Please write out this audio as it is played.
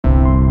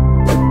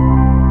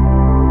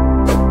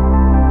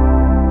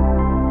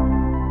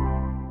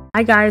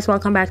Hi guys,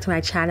 welcome back to my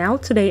channel.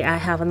 Today I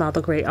have another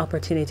great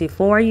opportunity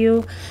for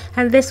you,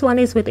 and this one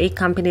is with a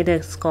company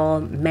that's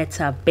called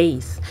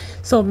Metabase.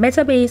 So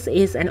Metabase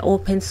is an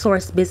open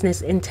source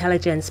business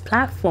intelligence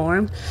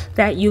platform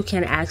that you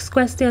can ask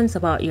questions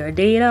about your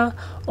data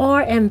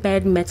or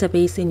embed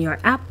Metabase in your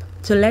app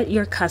to let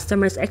your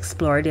customers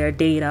explore their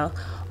data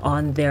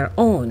on their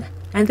own.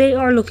 And they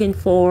are looking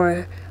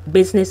for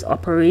business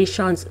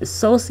operations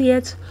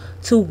associate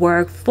to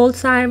work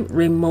full-time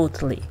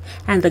remotely.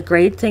 And the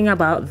great thing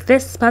about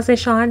this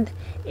position,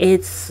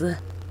 it's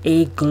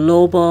a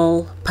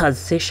global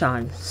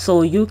position,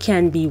 so you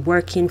can be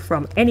working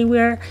from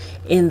anywhere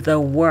in the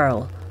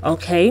world.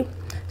 Okay,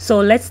 so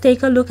let's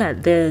take a look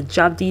at the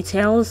job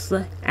details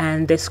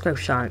and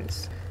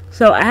descriptions.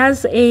 So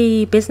as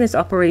a business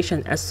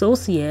operation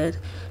associate,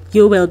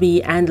 you will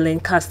be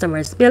handling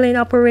customers' billing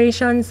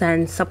operations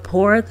and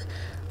support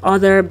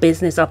other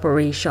business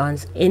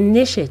operations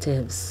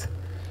initiatives.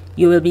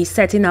 You will be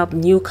setting up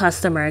new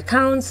customer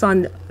accounts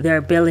on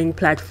their billing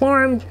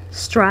platform,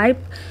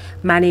 Stripe,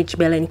 manage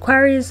billing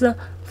queries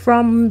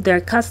from their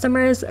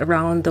customers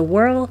around the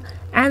world,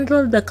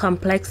 handle the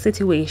complex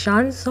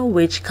situations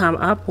which come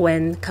up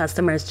when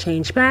customers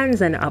change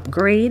plans and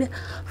upgrade,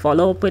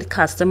 follow up with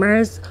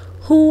customers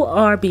who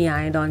are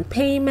behind on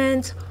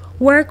payment,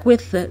 work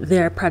with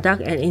their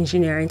product and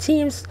engineering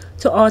teams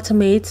to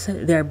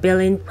automate their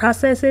billing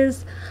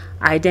processes,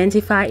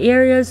 identify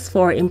areas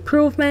for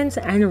improvement,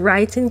 and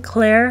writing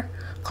clear,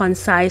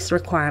 concise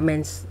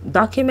requirements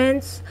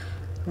documents,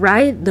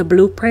 write the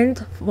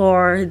blueprint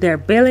for their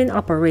billing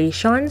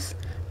operations,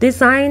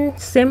 design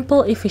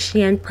simple,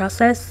 efficient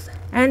process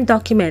and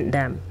document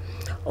them,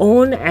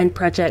 own and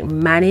project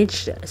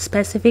manage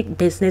specific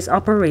business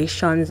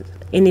operations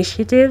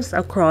initiatives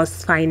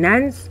across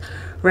finance,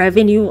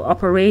 revenue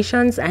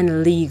operations,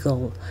 and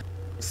legal.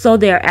 So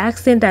they're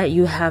asking that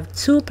you have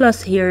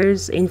 2+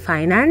 years in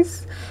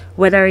finance,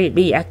 whether it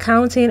be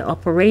accounting,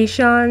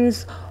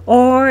 operations,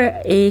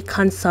 or a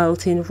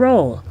consulting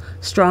role.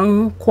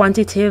 Strong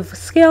quantitative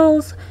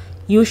skills.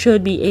 You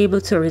should be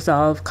able to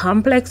resolve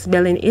complex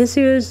billing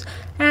issues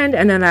and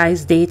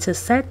analyze data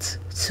sets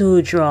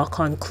to draw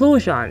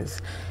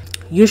conclusions.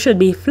 You should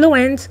be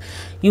fluent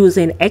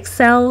using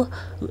Excel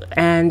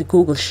and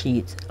Google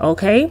Sheets.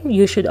 Okay,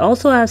 you should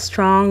also have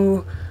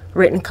strong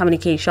written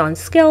communication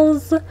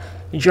skills,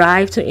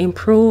 drive to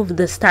improve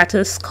the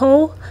status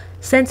quo,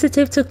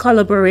 sensitive to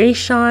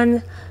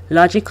collaboration,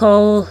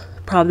 logical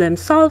problem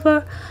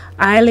solver,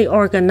 highly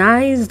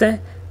organized,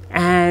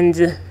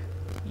 and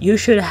you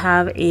should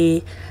have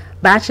a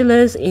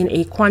bachelor's in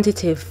a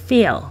quantitative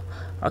field.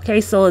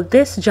 Okay, so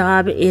this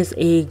job is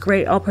a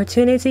great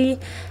opportunity,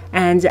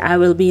 and I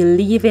will be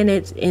leaving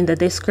it in the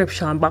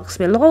description box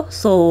below.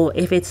 So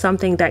if it's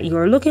something that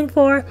you're looking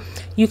for,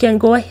 you can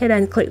go ahead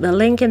and click the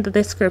link in the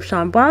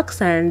description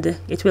box and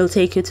it will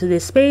take you to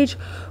this page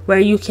where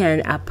you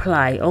can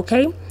apply.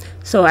 Okay,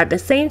 so at the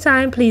same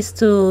time, please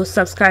to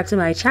subscribe to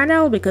my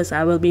channel because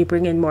I will be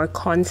bringing more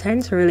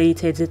content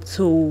related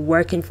to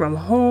working from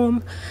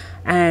home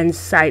and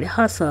side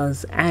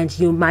hustles, and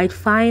you might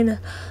find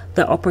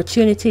the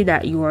opportunity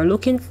that you are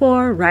looking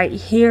for right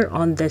here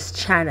on this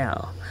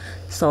channel.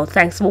 So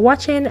thanks for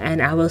watching,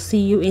 and I will see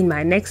you in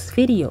my next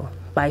video.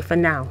 Bye for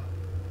now.